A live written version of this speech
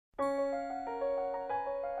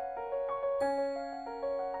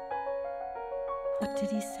did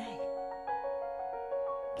he say?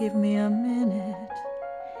 Give me a minute.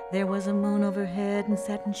 There was a moon overhead and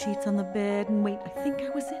satin sheets on the bed, and wait, I think I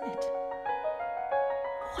was in it.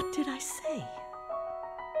 What did I say?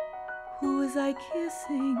 Who was I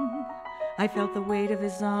kissing? I felt the weight of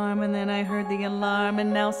his arm, and then I heard the alarm,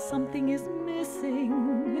 and now something is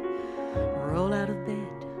missing. Roll out of bed.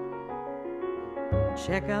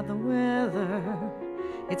 Check out the weather.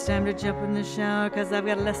 It's time to jump in the shower, 'cause I've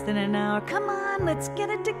got less than an hour. Come on, let's get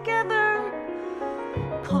it together.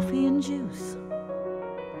 Coffee and juice.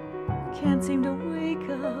 Can't seem to wake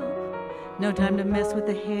up. No time to mess with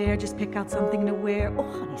the hair, just pick out something to wear. Oh,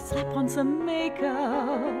 honey, slap on some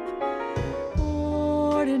makeup.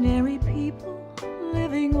 Ordinary people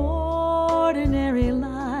living ordinary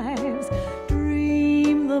lives,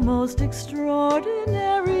 dream the most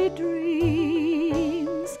extraordinary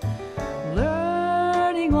dreams,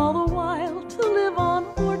 learning all the while to live on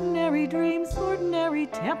ordinary dreams, ordinary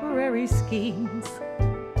temporary schemes.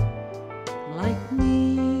 Like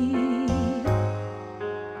me,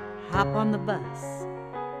 hop on the bus,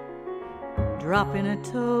 drop in a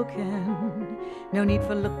token. No need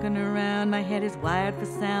for looking around, my head is wired for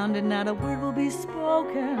sound, and not a word will be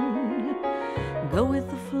spoken. Go with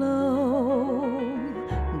the flow,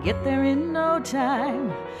 get there in no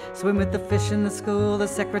time. Swim with the fish in the school, the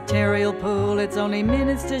secretarial pool. It's only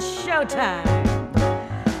minutes to showtime.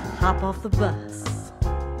 Hop off the bus,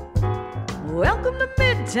 welcome to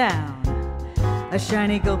Midtown. A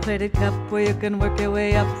shiny gold-plated cup where you can work your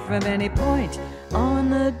way up from any point on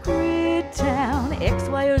the grid town. X,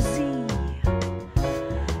 Y, or Z.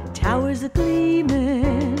 Towers are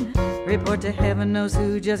gleaming. Report to heaven knows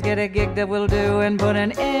who. Just get a gig that will do and put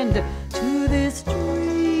an end to this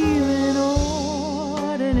dream. And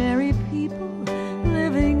ordinary people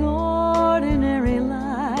living ordinary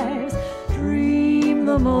lives, dream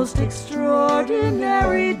the most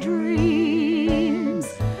extraordinary dreams,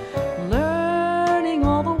 learning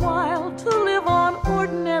all the while to live on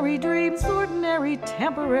ordinary dreams, ordinary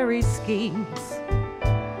temporary schemes.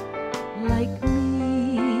 Like me.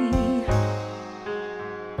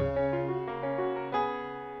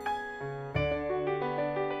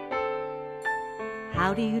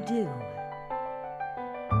 How do you do?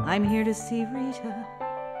 I'm here to see Rita.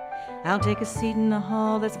 I'll take a seat in the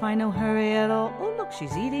hall, that's fine, no hurry at all. Oh, look,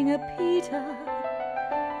 she's eating a pita.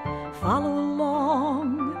 Follow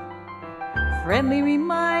along, friendly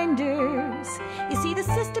reminders. You see, the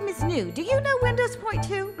system is new. Do you know Windows Point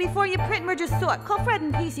 2? Before you print, merge, or sort, call Fred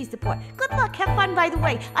and PC support. Good luck, have fun, by the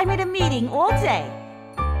way. I'm in a meeting all day.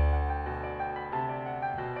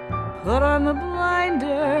 Put on the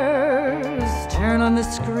blinders, turn on the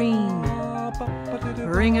screen,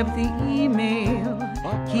 bring up the email,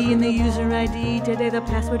 key in the user ID. Today the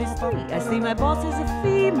password is 3. I see my boss is a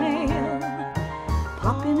female.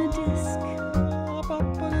 Pop in a disk,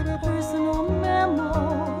 personal memo.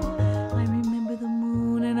 I remember the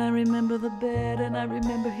moon, and I remember the bed, and I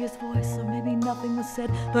remember his voice, so maybe nothing was said,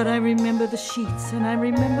 but I remember the sheets, and I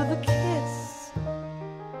remember the kiss.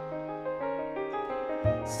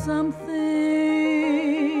 Something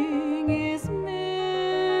is missing.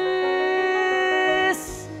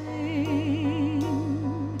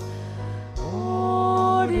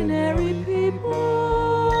 Ordinary people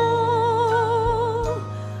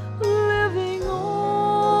living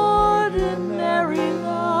ordinary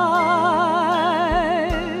lives,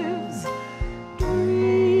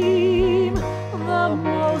 dream the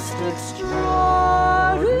most extraordinary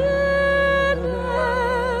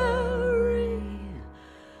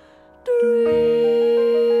dreams.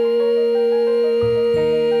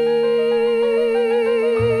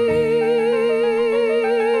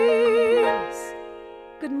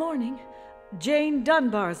 Good morning. Jane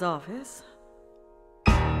Dunbar's office.